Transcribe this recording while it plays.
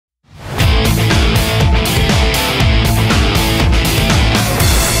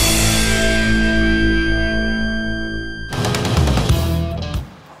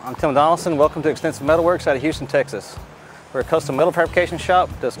Tim Donaldson. Welcome to Ekstensive Metal Works out of Houston, Texas. We're a custom metal fabrication shop,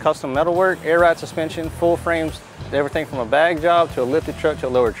 does custom metal work, air ride suspension, full frames, everything from a bag job to a lifted truck to a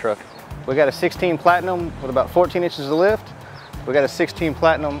lowered truck. We got a 16 Platinum with about 14 inches of lift. We got a 16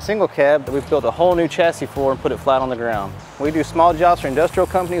 Platinum single cab that we've built a whole new chassis for and put it flat on the ground. We do small jobs for industrial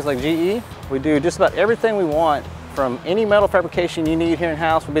companies like GE. We do just about everything we want from any metal fabrication you need here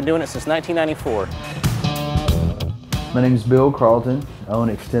in-house. We've been doing it since 1994. My name is Bill Carlton. I own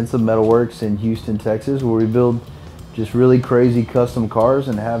Ekstensive Metal Works in Houston, Texas, where we build just really crazy custom cars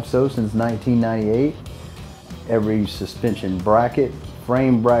and have so since 1998. Every suspension bracket,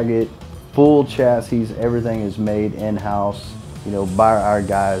 frame bracket, full chassis, everything is made in-house, by our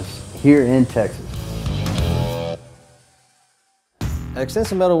guys here in Texas. At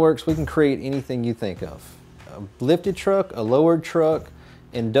Ekstensive Metal Works, we can create anything you think of. A lifted truck, a lowered truck,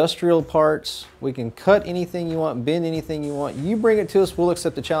 industrial parts. We can cut anything you want, bend anything you want. You bring it to us, we'll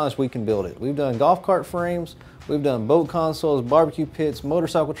accept the challenge, we can build it. We've done golf cart frames, we've done boat consoles, barbecue pits,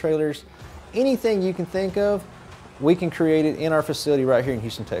 motorcycle trailers. Anything you can think of, we can create it in our facility right here in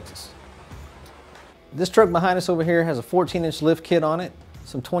Houston, Texas. This truck behind us over here has a 14-inch lift kit on it,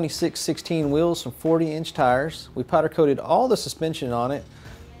 some 26/16 wheels, some 40-inch tires. We powder coated all the suspension on it.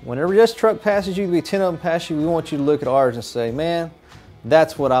 Whenever this truck passes you, be 10 of them pass you, we want you to look at ours and say, man,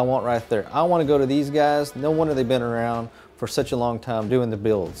 that's what I want right there. I want to go to these guys. No wonder they've been around for such a long time doing the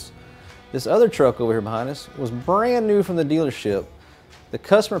builds. This other truck over here behind us was brand new from the dealership. The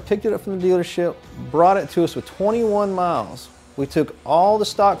customer picked it up from the dealership, brought it to us with 21 miles. We took all the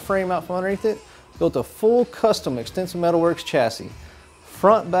stock frame out from underneath it, built a full custom Ekstensive Metal Works chassis.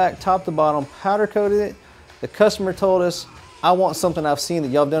 Front, back, top to bottom, powder coated it. The customer told us, I want something I've seen that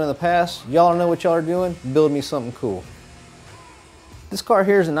y'all have done in the past. Y'all know what y'all are doing, build me something cool. This car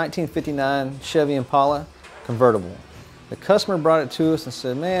here is a 1959 Chevy Impala convertible. The customer brought it to us and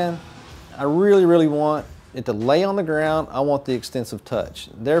said, man, I really want it to lay on the ground. I want the extensive touch.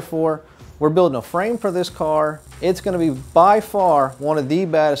 Therefore, we're building a frame for this car. It's going to be by far one of the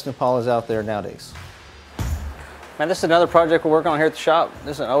baddest Impalas out there nowadays. Man, this is another project we're working on here at the shop.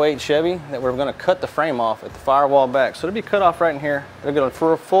 This is an 08 Chevy that we're going to cut the frame off at the firewall back. So it'll be cut off right in here. It'll go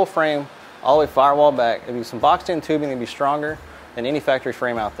for a full frame all the way firewall back. It'll be some boxed in tubing. It'll be stronger than any factory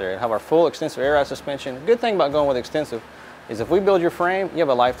frame out there. It'll have our full extensive air ride suspension. The good thing about going with extensive is if we build your frame, you have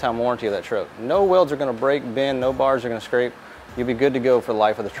a lifetime warranty of that truck. No welds are going to break, bend, no bars are going to scrape. You'll be good to go for the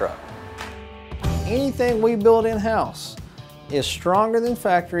life of the truck. Anything we build in-house is stronger than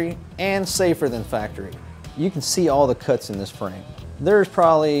factory and safer than factory. You can see all the cuts in this frame. There's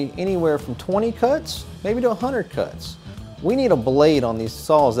probably anywhere from 20 cuts, maybe to 100 cuts. We need a blade on these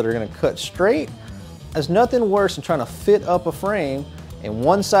saws that are going to cut straight. There's nothing worse than trying to fit up a frame and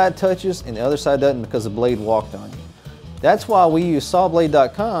one side touches and the other side doesn't because the blade walked on you. That's why we use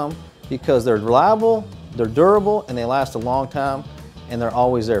Sawblade.com, because they're reliable, they're durable, and they last a long time, and they're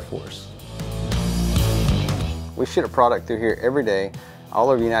always there for us. We ship a product through here every day, all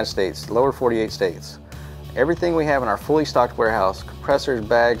over the United States, lower 48 states. Everything we have in our fully stocked warehouse, compressors,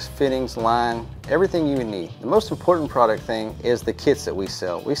 bags, fittings, line, everything you would need. The most important product thing is the kits that we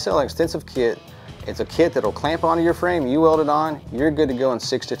sell. We sell an extensive kit. It's a kit that'll clamp onto your frame, you weld it on, you're good to go in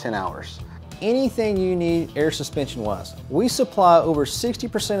 6 to 10 hours. Anything you need air suspension wise. We supply over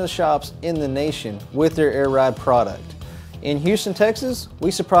 60% of the shops in the nation with their air ride product. In Houston, Texas, we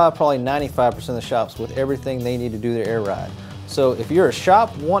supply probably 95% of the shops with everything they need to do their air ride. So if you're a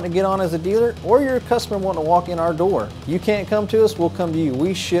shop wanting to get on as a dealer, or you're a customer wanting to walk in our door, you can't come to us, we'll come to you.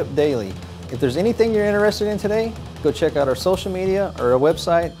 We ship daily. If there's anything you're interested in today, go check out our social media or our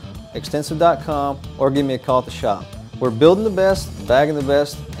website, Ekstensive.com, or give me a call at the shop. We're building the best, bagging the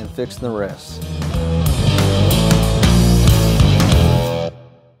best, and fixing the rest.